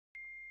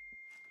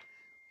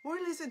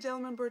Morning, ladies and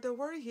gentlemen. Berdel,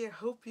 we're here.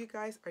 Hope you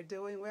guys are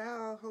doing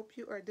well. Hope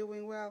you are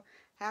doing well.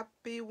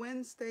 Happy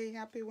Wednesday.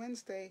 Happy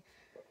Wednesday.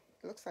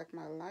 It looks like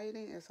my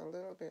lighting is a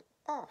little bit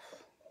off.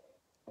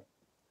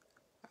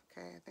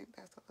 Okay, I think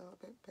that's a little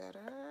bit better.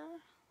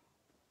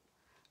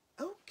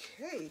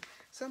 Okay.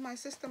 So my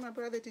sister, my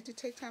brother, did you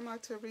take time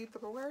out to read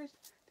the word?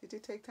 Did you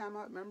take time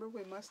out? Remember,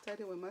 we must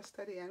study,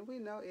 and we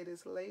know it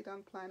is late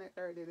on planet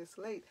Earth. It is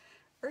late.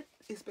 Earth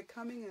is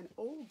becoming an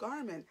old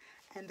garment,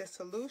 and the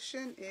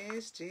solution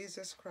is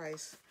Jesus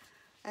Christ.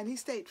 And he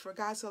states, "For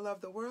God so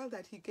loved the world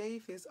that he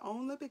gave his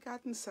only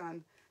begotten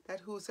Son,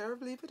 that whosoever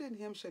believeth in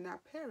him should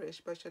not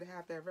perish, but should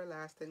have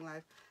everlasting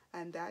life."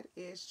 And that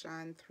is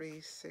John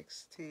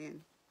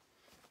 3:16.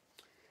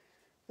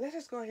 Let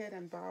us go ahead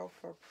and bow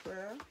for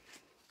prayer.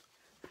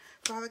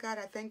 Father God,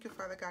 I thank you,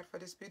 Father God, for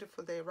this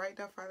beautiful day. Right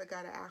now, Father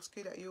God, I ask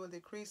you that you will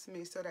decrease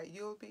me so that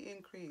you will be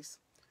increased.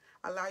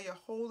 Allow your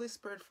Holy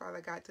Spirit,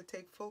 Father God, to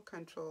take full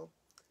control.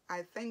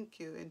 I thank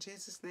you. In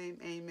Jesus' name,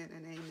 amen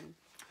and amen.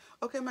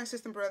 Okay, my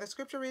sister and brother,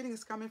 scripture reading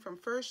is coming from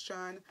 1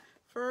 John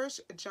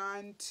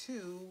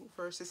 2,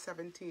 verses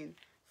 17.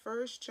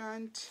 1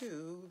 John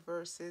 2,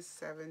 verses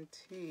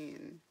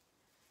 17.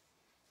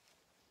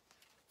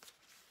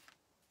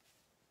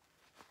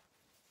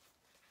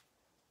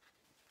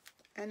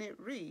 And it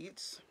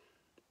reads,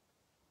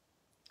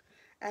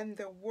 "And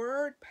the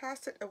word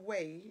passeth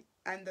away,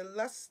 and the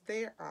lust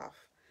thereof,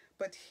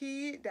 but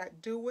he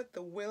that doeth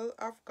the will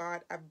of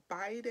God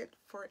abideth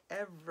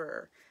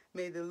forever."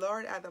 May the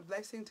Lord add a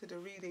blessing to the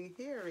reading,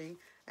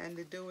 hearing, and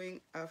the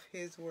doing of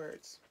his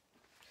words.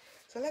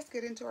 So let's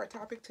get into our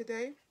topic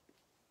today.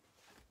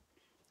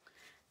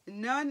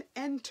 None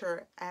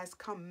enter as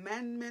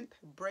commandment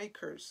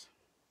breakers.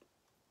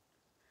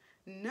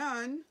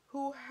 None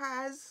who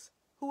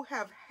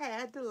have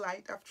had the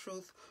light of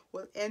truth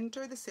will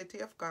enter the city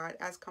of God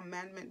as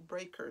commandment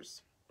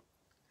breakers.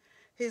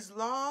 His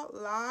law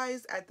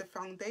lies at the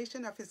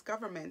foundation of his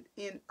government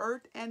in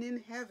earth and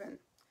in heaven.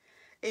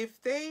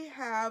 If they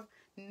have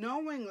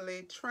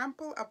knowingly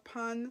trampled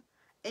upon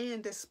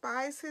and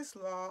despised his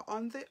law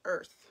on the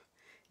earth,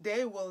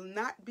 they will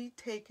not be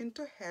taken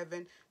to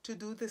heaven to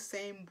do the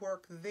same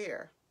work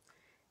there.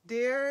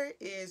 There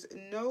is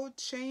no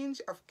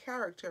change of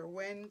character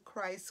when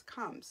Christ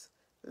comes.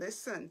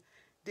 Listen,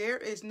 there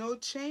is no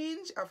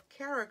change of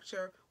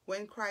character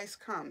when Christ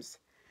comes.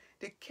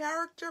 The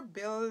character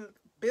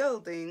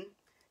building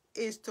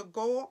is to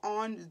go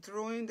on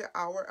during the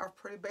hour of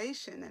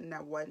probation. And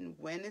now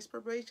when is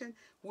probation?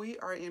 We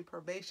are in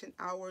probation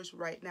hours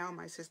right now,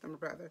 my sister and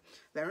brother.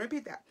 Let me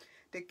repeat that.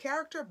 The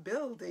character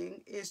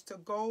building is to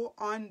go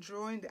on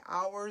during the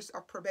hours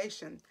of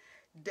probation.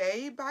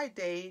 Day by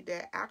day,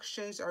 their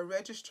actions are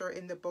registered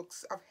in the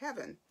books of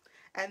heaven,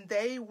 and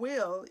they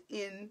will,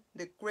 in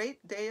the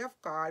great day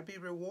of God, be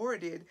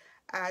rewarded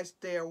as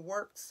their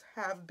works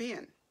have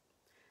been.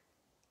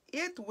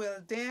 It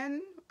will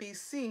then be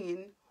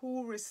seen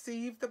who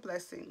receive the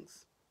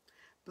blessings.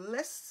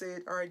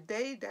 Blessed are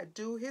they that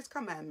do his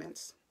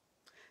commandments,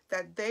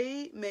 that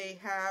they may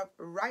have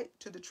right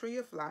to the tree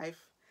of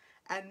life,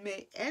 and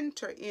may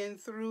enter in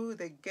through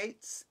the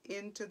gates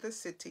into the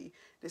city.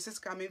 This is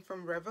coming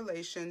from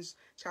Revelations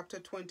chapter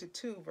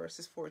 22,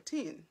 verses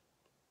 14.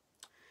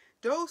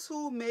 Those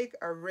who make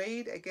a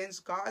raid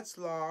against God's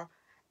law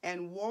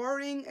and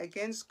warring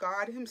against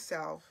God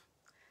himself,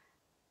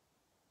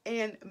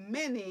 and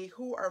many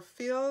who are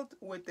filled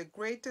with the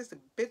greatest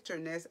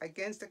bitterness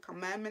against the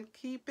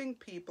commandment-keeping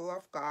people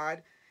of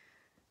God,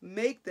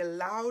 make the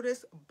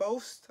loudest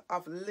boast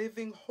of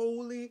living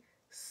holy,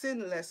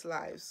 sinless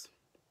lives.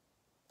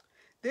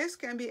 This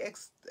can be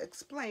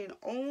explained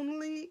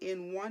only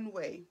in one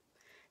way.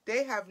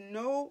 They have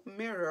no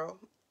mirror,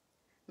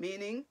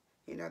 meaning,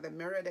 the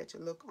mirror that you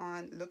look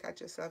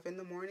at yourself in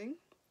the morning.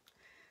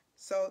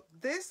 So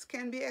this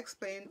can be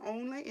explained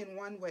only in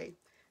one way.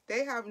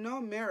 They have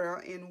no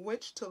mirror in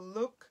which to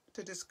look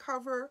to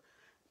discover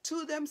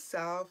to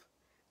themselves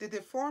the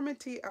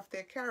deformity of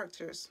their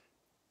characters.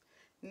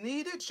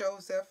 Neither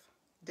Joseph,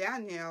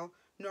 Daniel,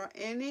 nor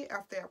any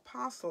of the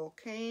apostles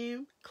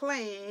claim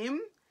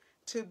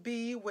to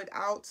be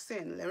without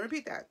sin. Let me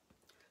repeat that.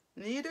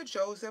 Neither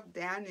Joseph,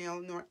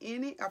 Daniel, nor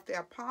any of the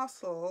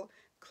apostles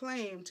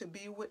claim to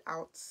be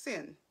without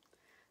sin.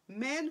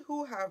 Men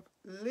who have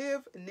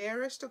lived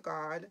nearest to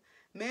God,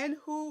 men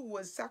who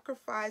would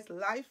sacrifice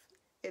life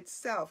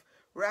itself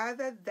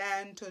rather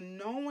than to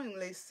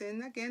knowingly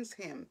sin against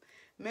him,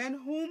 men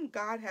whom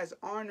God has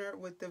honored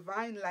with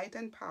divine light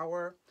and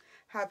power,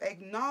 have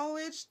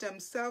acknowledged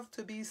themselves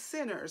to be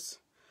sinners,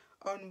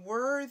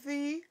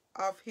 unworthy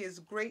of his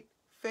great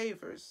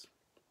favors.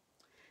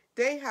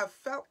 They have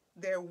felt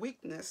their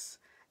weakness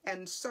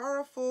and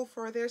sorrowful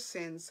for their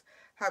sins,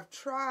 have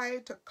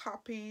tried to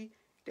copy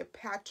the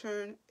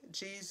pattern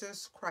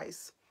Jesus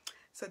Christ.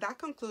 So that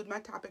concludes my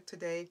topic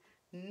today.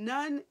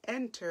 None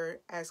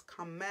enter as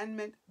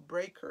commandment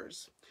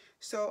breakers.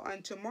 So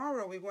on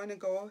tomorrow we're going to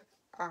go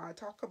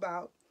talk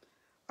about,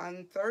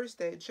 on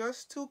Thursday,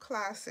 just two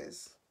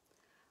classes: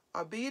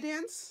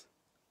 obedience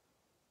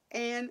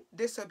and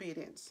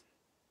disobedience.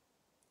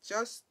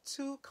 just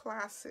two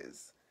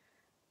classes.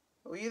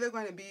 We're either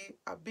going to be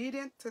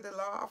obedient to the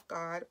law of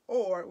God,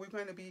 or we're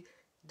going to be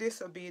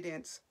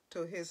disobedient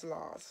to his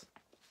laws.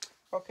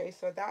 Okay,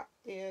 so that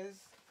is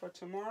for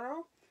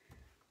tomorrow.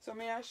 So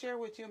may I share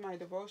with you my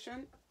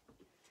devotion?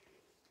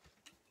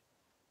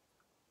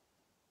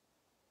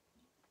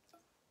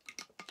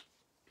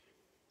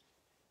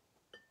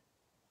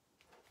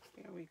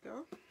 Here we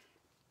go.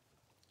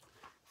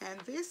 And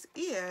this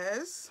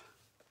is,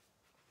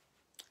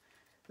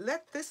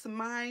 let this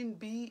mind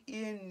be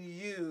in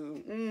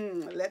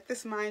you. Let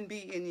this mind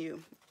be in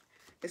you.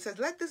 It says,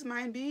 let this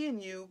mind be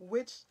in you,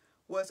 which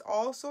was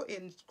also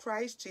in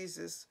Christ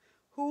Jesus,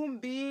 whom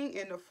being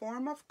in the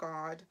form of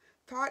God,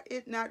 thought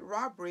it not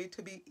robbery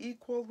to be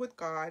equal with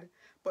God,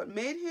 but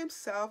made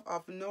himself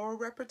of no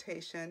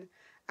reputation,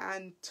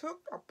 and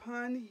took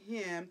upon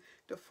him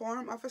the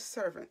form of a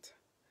servant,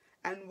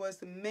 and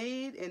was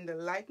made in the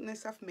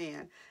likeness of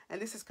man. And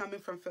this is coming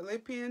from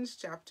Philippians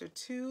chapter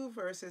 2,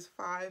 verses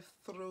 5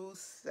 through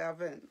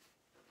 7.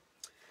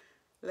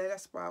 Let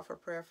us bow for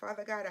prayer.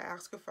 Father God, I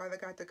ask you, Father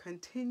God, to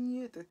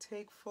continue to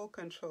take full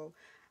control.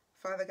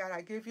 Father God,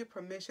 I give you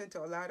permission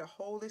to allow the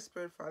Holy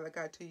Spirit, Father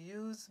God, to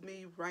use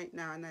me right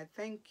now. And I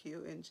thank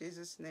you in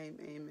Jesus' name.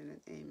 Amen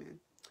and amen.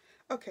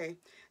 Okay,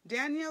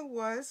 Daniel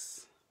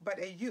was but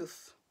a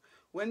youth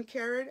when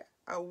carried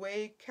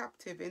away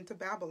captive into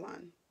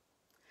Babylon.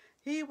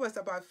 He was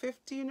about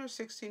 15 or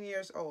 16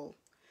 years old,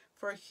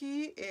 for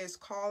he is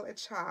called a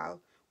child,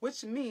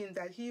 which means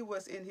that he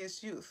was in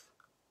his youth.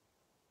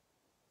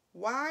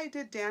 Why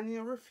did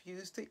Daniel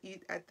refuse to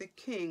eat at the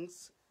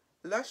king's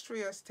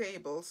lustrous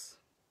tables?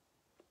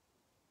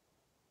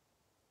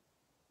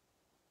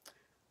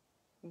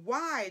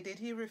 Why did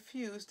he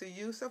refuse the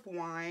use of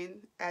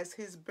wine as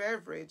his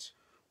beverage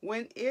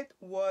when it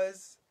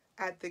was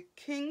at the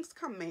king's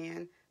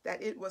command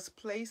that it was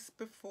placed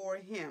before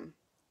him?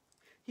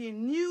 He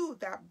knew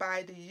that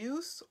by the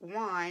use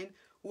wine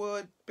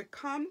would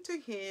become to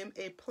him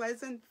a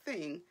pleasant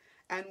thing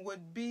and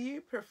would be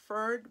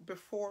preferred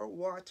before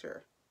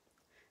water.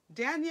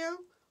 Daniel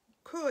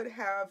could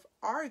have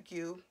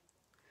argued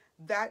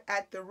that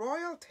at the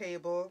royal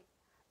table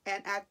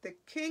and at the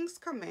king's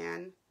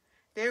command,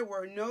 there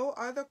were no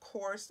other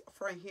course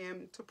for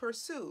him to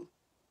pursue.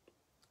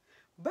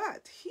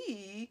 But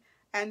he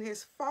and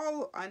his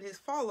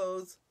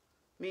follows,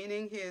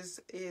 meaning his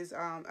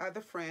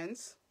other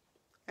friends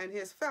and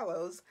his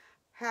fellows,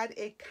 had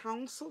a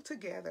council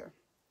together.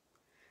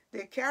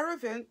 They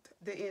caravaned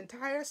the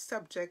entire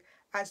subject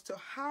as to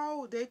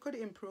how they could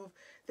improve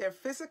their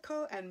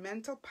physical and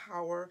mental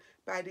power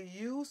by the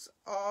use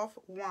of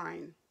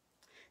wine.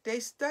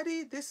 They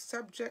studied this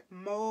subject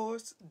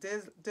most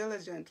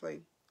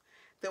diligently.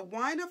 The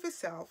wine of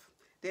itself,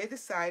 they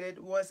decided,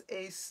 was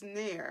a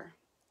snare.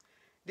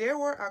 They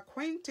were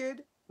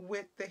acquainted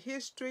with the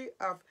history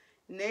of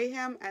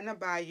Nahum and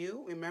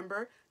Abihu.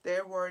 Remember, they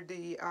were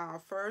the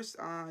first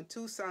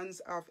two sons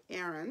of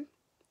Aaron.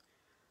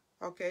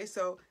 Okay,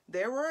 so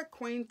they were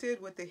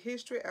acquainted with the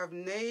history of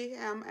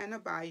Nahum and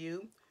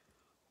Abihu,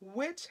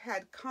 which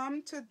had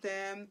come to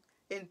them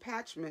in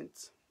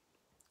parchments.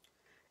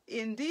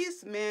 In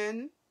these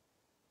men,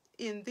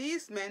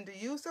 the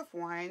use of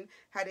wine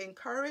had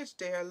encouraged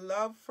their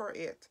love for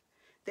it.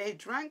 They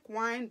drank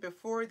wine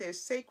before their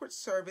sacred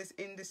service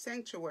in the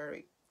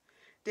sanctuary.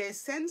 Their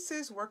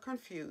senses were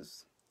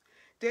confused.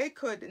 They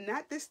could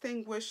not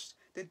distinguish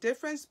the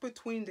difference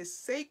between the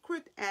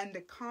sacred and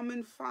the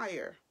common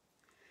fire.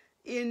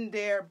 In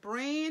their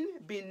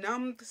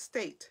brain-benumbed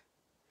state,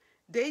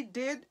 they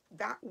did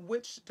that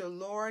which the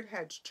Lord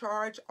had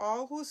charged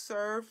all who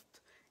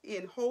served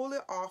in holy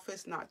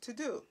office not to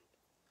do.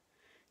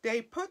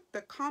 They put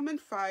the common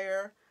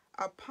fire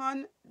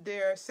upon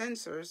their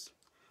censers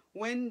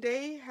when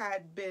they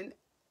had been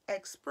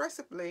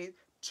expressly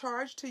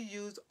charged to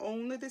use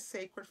only the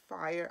sacred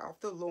fire of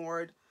the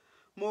Lord,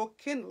 more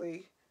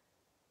kindly,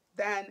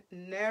 that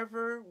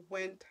never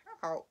went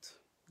out.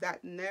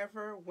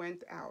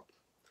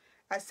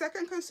 A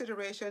second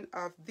consideration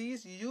of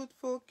these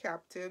youthful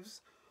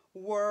captives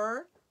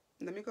were,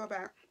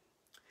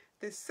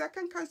 The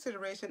second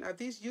consideration of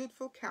these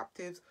youthful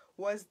captives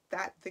was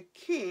that the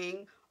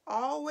king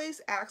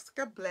always asked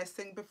a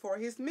blessing before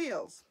his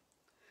meals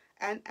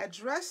and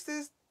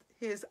addresses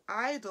his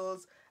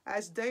idols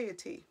as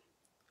deity.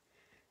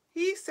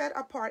 He set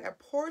apart a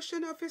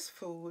portion of his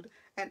food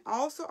and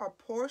also a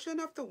portion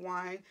of the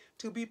wine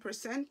to be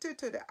presented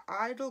to the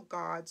idol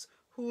gods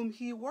whom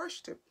he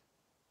worshipped.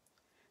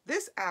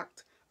 This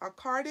act,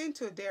 according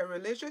to their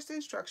religious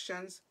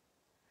instructions,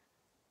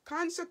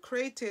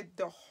 consecrated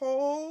the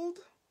whole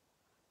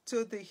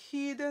to the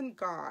heathen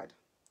god.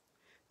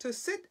 To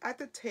sit at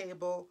the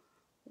table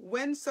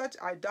when such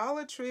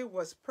idolatry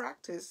was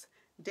practiced,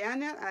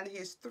 Daniel and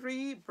his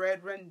 3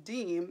 brethren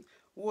deemed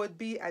would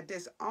be a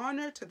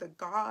dishonor to the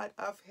God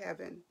of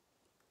heaven.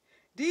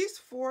 These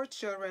 4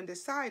 children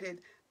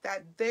decided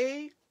that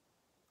they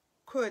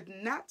could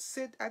not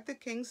sit at the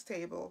king's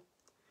table,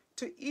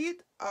 to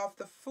eat of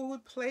the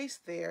food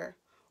placed there,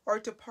 or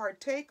to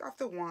partake of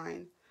the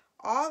wine,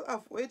 all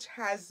of which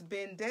has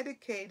been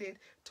dedicated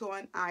to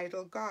an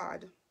idol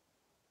god.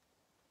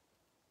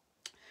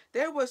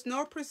 There was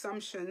no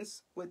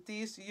presumptions with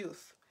these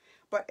youth,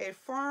 but a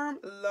firm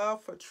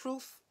love for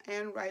truth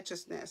and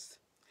righteousness.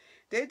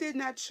 They did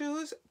not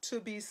choose to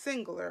be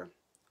singular,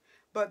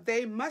 but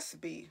they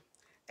must be,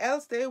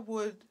 else they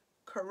would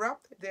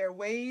corrupt their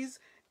ways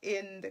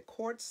in the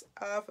courts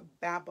of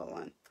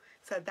Babylon.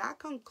 So that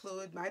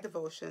concludes my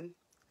devotion.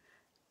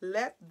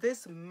 Let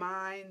this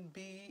mind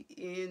be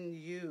in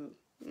you.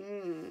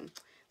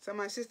 So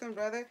my sister and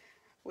brother,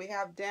 we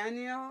have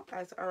Daniel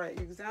as our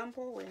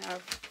example. We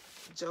have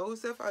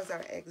Joseph as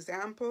our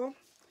example.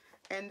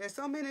 And there's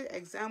so many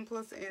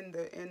examples in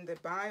the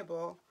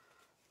Bible.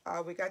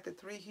 We got the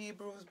 3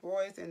 Hebrews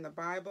boys in the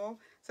Bible.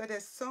 So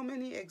there's so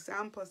many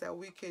examples that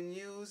we can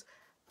use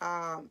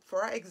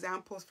for our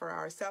examples for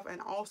ourselves and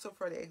also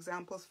for the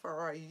examples for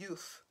our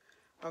youth.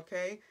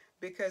 Okay?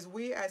 Because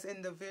we as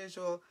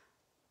individuals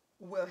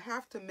will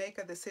have to make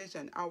a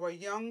decision. Our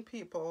young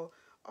people,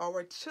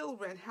 our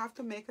children have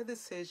to make a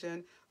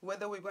decision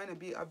whether we're going to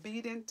be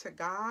obedient to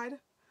God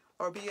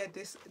or be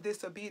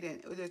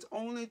disobedient. There's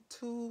only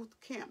two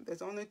camps.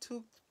 There's only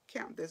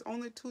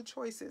two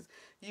choices.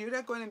 You're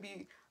either going to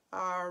be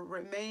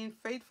remain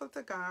faithful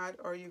to God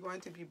or you're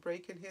going to be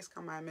breaking his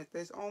commandments.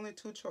 There's only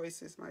 2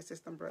 choices, my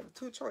sister and brother.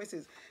 2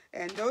 choices.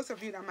 And those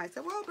of you that might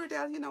say, well,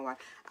 Berdel, you know what?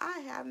 I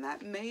have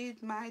not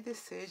made my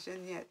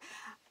decision yet.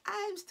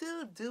 I'm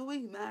still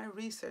doing my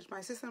research.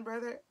 My sister and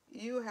brother,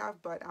 you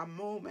have but a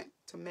moment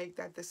to make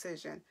that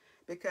decision.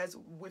 Because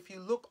if you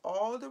look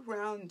all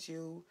around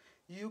you,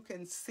 you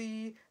can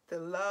see the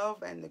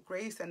love and the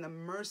grace and the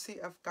mercy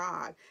of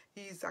God.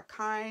 He's a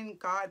kind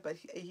God, but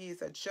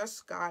he's a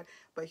just God,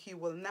 but he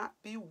will not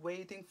be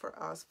waiting for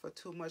us for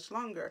too much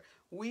longer.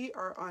 We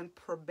are on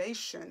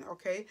probation,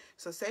 okay?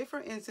 So say,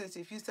 for instance,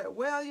 if you said,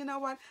 well, you know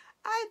what?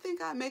 I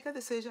think I'll make a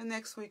decision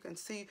next week and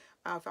see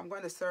if I'm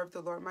going to serve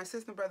the Lord. My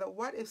sister and brother,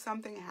 what if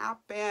something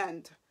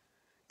happened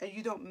and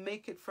you don't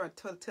make it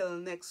till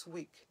next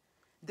week?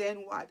 Then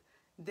what?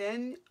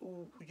 Then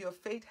your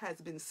fate has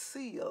been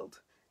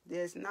sealed.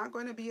 There's not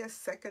going to be a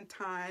second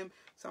time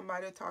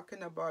somebody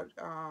talking about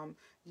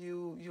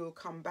you'll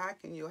come back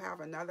and you'll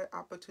have another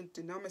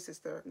opportunity. No, my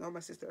sister. No, my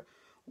sister.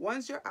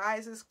 Once your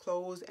eyes is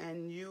closed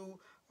and you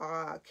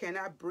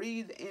cannot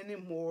breathe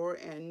anymore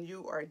and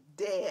you are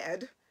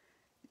dead,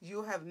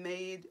 you have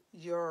made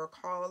your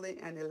calling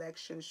and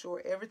election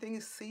sure. Everything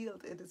is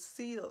sealed. It is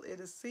sealed. It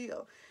is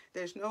sealed.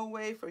 There's no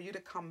way for you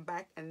to come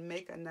back and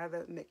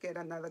get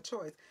another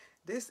choice.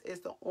 This is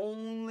the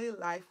only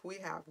life we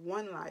have.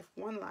 One life,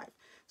 one life.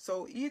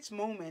 So each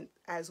moment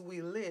as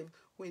we live,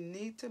 we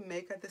need to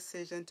make a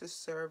decision to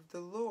serve the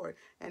Lord.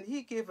 And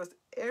he gave us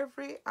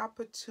every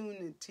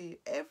opportunity,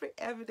 every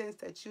evidence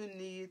that you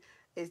need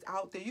is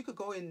out there. You could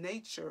go in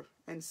nature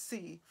and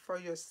see for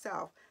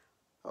yourself.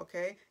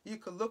 Okay? You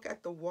could look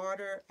at the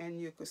water and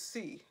you could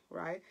see,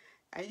 right?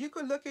 And you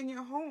could look in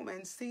your home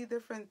and see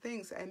different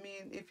things. I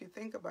mean, if you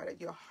think about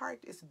it, your heart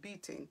is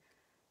beating.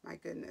 My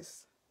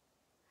goodness.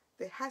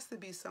 There has to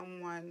be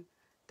someone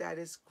that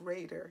is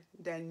greater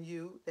than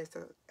you. There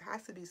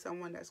has to be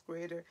someone that's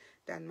greater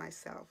than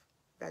myself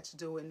that's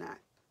doing that.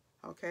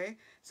 Okay?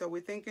 So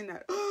we're thinking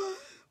that, oh,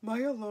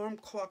 my alarm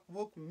clock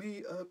woke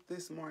me up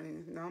this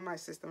morning. No, my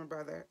sister and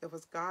brother, it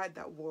was God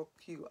that woke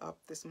you up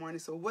this morning.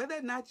 So whether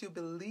or not you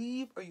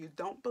believe or you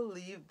don't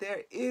believe,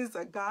 there is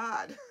a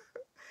God.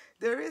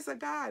 There is a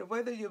God.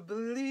 Whether you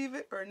believe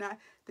it or not,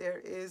 there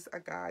is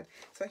a God.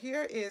 So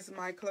here is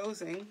my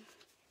closing.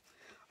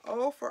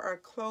 Oh, for a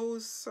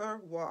closer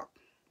walk.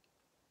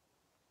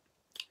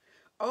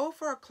 Oh,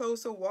 for a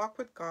closer walk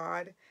with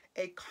God,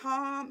 a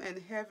calm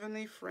and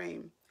heavenly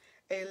frame,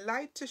 a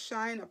light to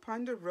shine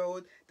upon the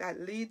road that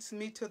leads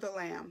me to the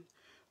Lamb.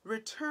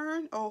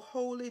 Return, O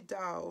holy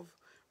dove,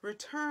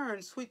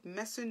 return, sweet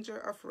messenger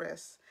of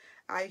rest.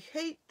 I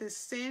hate the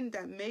sin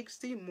that makes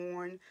thee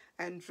mourn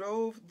and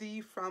drove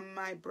thee from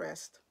my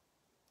breast.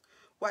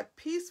 What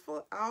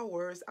peaceful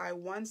hours I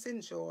once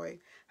enjoyed,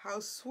 how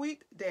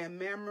sweet their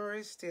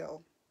memory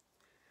still.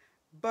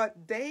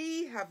 But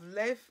they have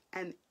left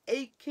an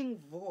aching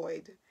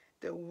void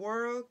the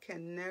world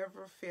can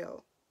never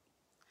fill.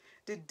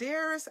 The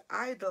dearest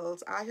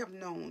idols I have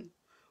known,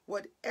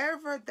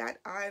 whatever that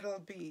idol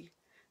be,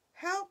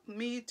 help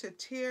me to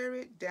tear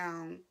it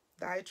down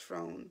thy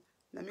throne.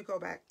 Let me go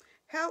back.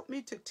 Help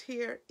me to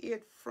tear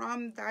it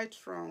from thy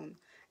throne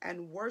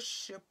and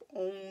worship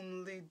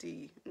only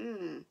thee.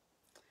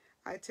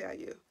 I tell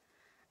you,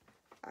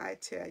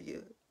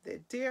 the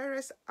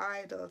dearest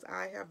idols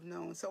I have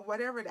known. So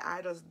whatever the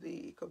idols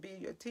be, it could be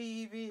your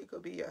TV, it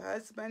could be your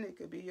husband, it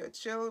could be your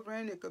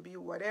children, it could be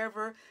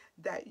whatever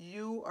that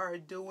you are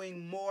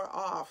doing more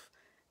of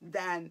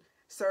than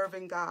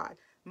serving God.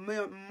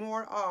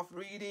 More of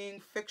reading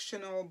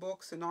fictional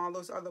books and all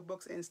those other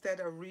books instead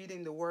of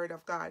reading the Word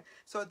of God.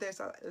 So there's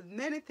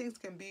many things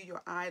can be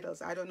your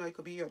idols. I don't know, it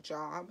could be your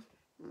job.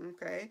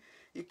 Okay,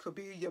 it could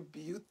be your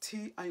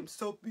beauty. I am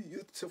so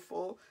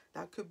beautiful.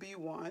 That could be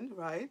one,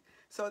 right?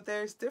 So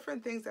there's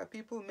different things that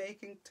people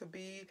making to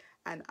be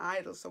an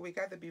idol. So we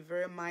got to be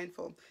very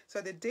mindful.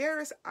 So the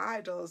dearest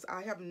idols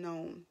I have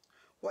known,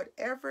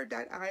 whatever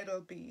that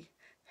idol be,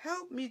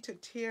 help me to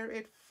tear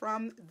it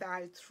from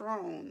thy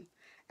throne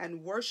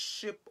and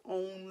worship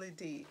only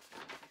thee.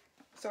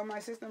 So my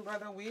sister and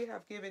brother, we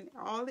have given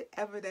all the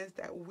evidence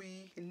that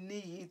we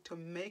need to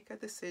make a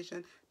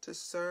decision to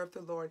serve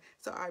the Lord.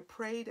 So I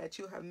pray that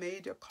you have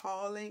made your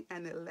calling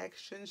and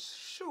election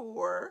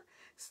sure,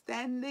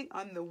 standing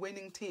on the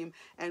winning team.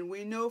 And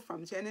we know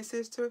from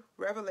Genesis to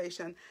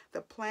Revelation,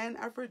 the plan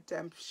of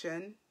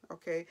redemption,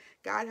 okay,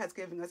 God has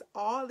given us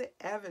all the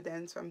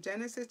evidence from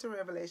Genesis to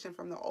Revelation,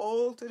 from the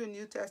Old to the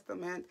New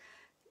Testament,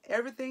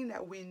 everything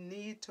that we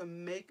need to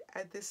make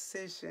a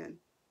decision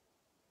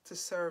to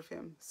serve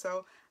him.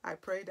 So I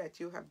pray that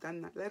you have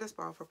done that. Let us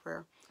bow for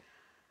prayer.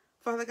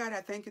 Father God,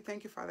 I thank you,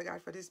 Father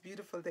God, for this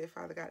beautiful day,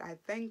 Father God. I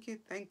thank you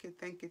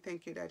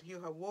that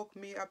you have woke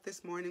me up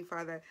this morning,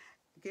 Father,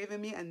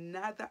 giving me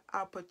another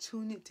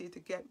opportunity to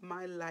get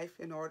my life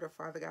in order,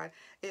 Father God.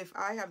 If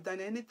I have done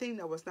anything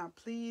that was not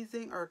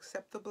pleasing or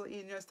acceptable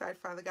in your sight,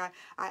 Father God,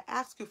 I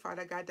ask you,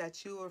 Father God,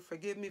 that you will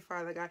forgive me,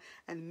 Father God,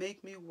 and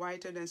make me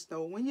whiter than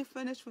snow. When you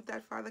finish with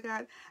that, Father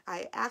God,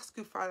 I ask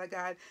you, Father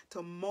God,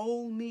 to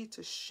mold me,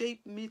 to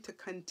shape me, to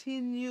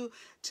continue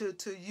to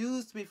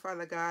use me,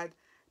 Father God,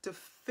 to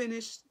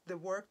finish the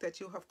work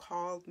that you have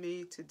called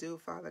me to do,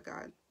 Father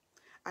God.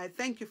 I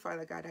thank you,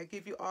 Father God. I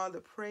give you all the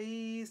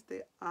praise,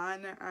 the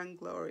honor, and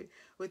glory.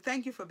 We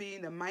thank you for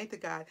being the mighty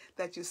God,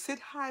 that you sit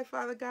high,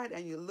 Father God,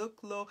 and you look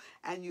low,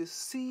 and you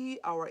see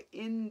our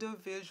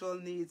individual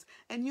needs.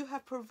 And you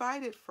have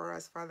provided for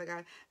us, Father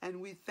God.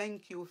 And we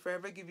thank you.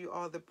 Forever give you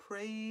all the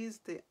praise,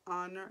 the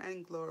honor,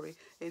 and glory.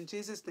 In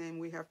Jesus' name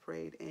we have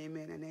prayed.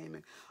 Amen and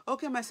amen.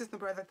 Okay, my sister and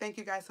brother, thank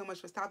you guys so much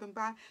for stopping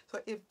by. So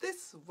if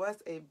this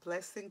was a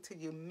blessing to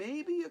you,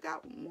 maybe you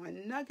got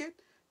one nugget,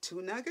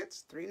 2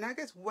 nuggets, 3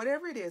 nuggets,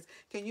 whatever it is.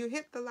 Can you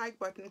hit the like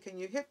button? Can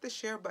you hit the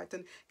share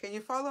button? Can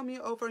you follow me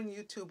over on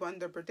YouTube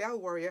under Berdel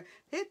Warrior?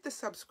 Hit the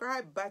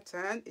subscribe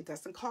button. It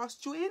doesn't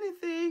cost you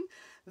anything.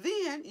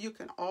 Then you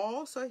can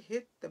also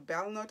hit the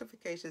bell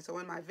notification. So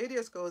when my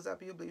videos goes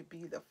up, you'll be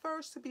the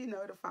first to be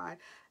notified.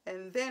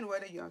 And then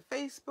whether you're on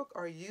Facebook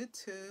or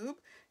YouTube,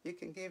 you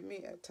can give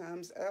me a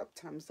thumbs up,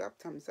 thumbs up,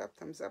 thumbs up,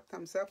 thumbs up,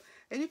 thumbs up.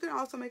 And you can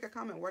also make a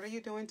comment. What are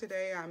you doing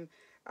today?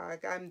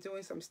 I'm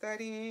doing some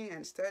studying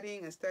and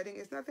studying and studying.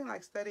 It's nothing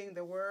like studying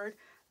the word.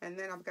 And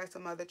then I've got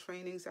some other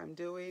trainings I'm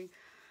doing.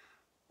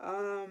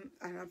 And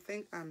I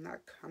think I'm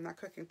not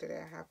cooking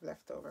today. I have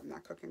leftover. I'm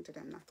not cooking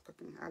today. I'm not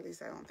cooking. At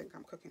least I don't think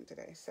I'm cooking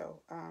today.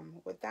 So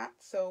with that,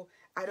 so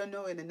I don't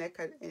know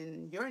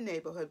in your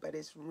neighborhood, but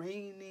it's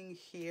raining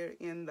here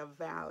in the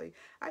valley.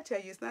 I tell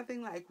you, it's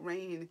nothing like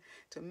rain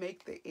to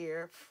make the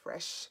air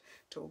fresh,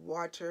 to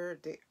water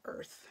the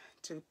earth,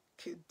 to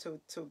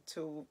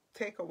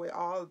take away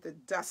all the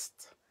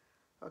dust.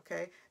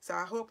 Okay, so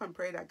I hope and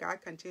pray that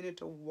God continue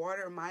to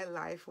water my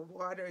life,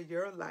 water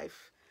your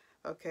life.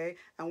 Okay,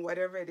 and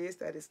whatever it is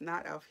that is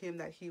not of him,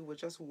 that he will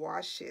just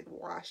wash it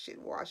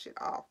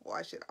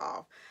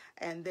off.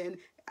 And then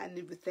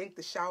we think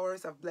the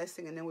showers of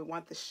blessing, and then we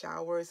want the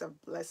showers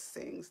of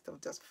blessings to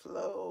just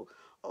flow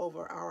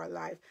over our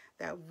life,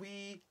 that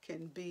we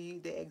can be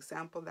the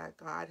example that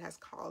God has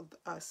called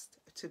us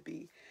to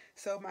be.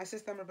 So my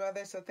sister, my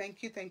brother, so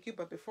thank you.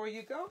 But before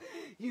you go,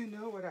 you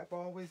know what I've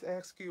always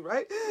asked you,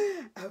 right?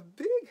 A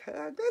big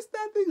hug. There's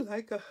nothing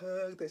like a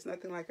hug. There's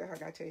nothing like a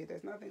hug. I tell you,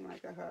 there's nothing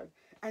like a hug.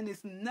 And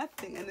it's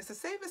nothing. And it's the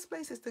safest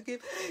place is to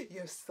give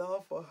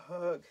yourself a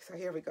hug. So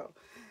here we go.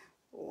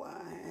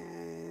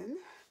 1,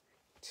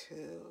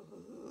 2,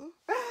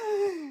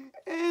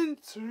 and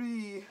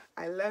 3.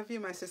 I love you,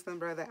 my sister and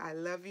brother. I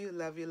love you,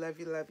 love you, love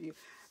you, love you.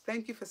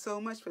 Thank you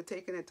so much for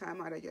taking the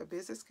time out of your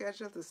busy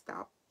schedule to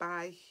stop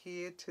by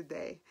here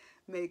today.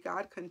 May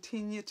God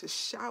continue to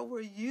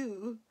shower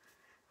you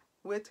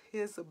with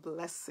his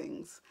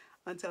blessings.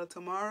 Until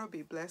tomorrow,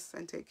 be blessed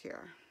and take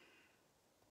care.